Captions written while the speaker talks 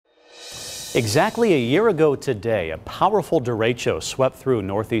Exactly a year ago today, a powerful derecho swept through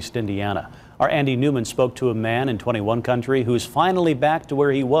northeast Indiana. Our Andy Newman spoke to a man in 21 country who's finally back to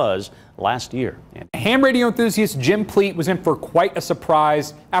where he was last year. Ham radio enthusiast Jim Pleat was in for quite a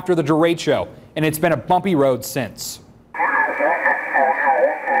surprise after the derecho, and it's been a bumpy road since.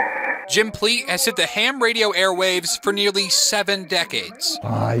 Jim Pleat has hit the ham radio airwaves for nearly 7 decades.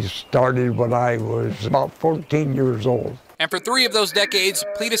 I started when I was about 14 years old. And for 3 of those decades,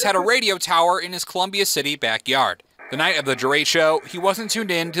 Pleat has had a radio tower in his Columbia City backyard. The night of the derecho, he wasn't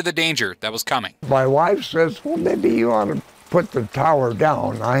tuned in to the danger that was coming. My wife says, well, maybe you ought to put the tower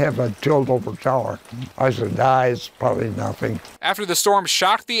down. I have a tilt-over tower. I said, nah, it's probably nothing. After the storm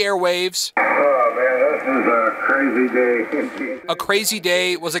shocked the airwaves, oh, man, this is a crazy day. a crazy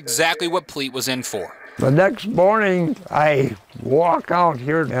day was exactly what Pleat was in for. The next morning, I walk out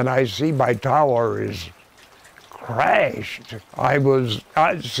here and I see my tower is crashed. I was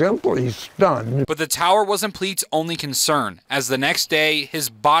simply stunned. But the tower wasn't Pleat's only concern, as the next day his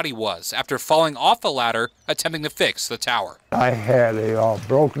body was after falling off a ladder attempting to fix the tower. I had a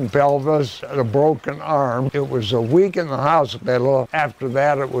broken pelvis and a broken arm. It was a week in the hospital. After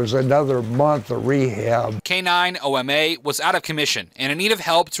that, it was another month of rehab. K9 OMA was out of commission and in need of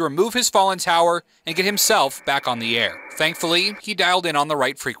help to remove his fallen tower and get himself back on the air. Thankfully, he dialed in on the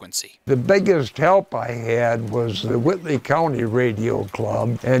right frequency. The biggest help I had was the Whitley County Radio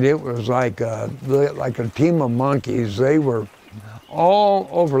Club, and it was like a team of monkeys. They were all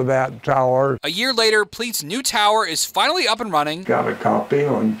over that tower. A year later, Pleat's new tower is finally up and running. Got a copy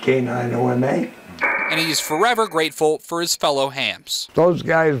on K9 OMA. And he is forever grateful for his fellow hams. Those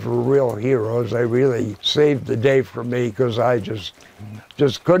guys were real heroes. They really saved the day for me because I just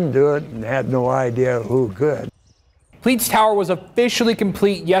couldn't do it and had no idea who could. Pleat's tower was officially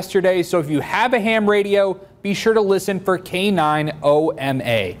complete yesterday, so if you have a ham radio, be sure to listen for K9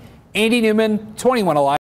 OMA. Andy Newman, 21 Alive.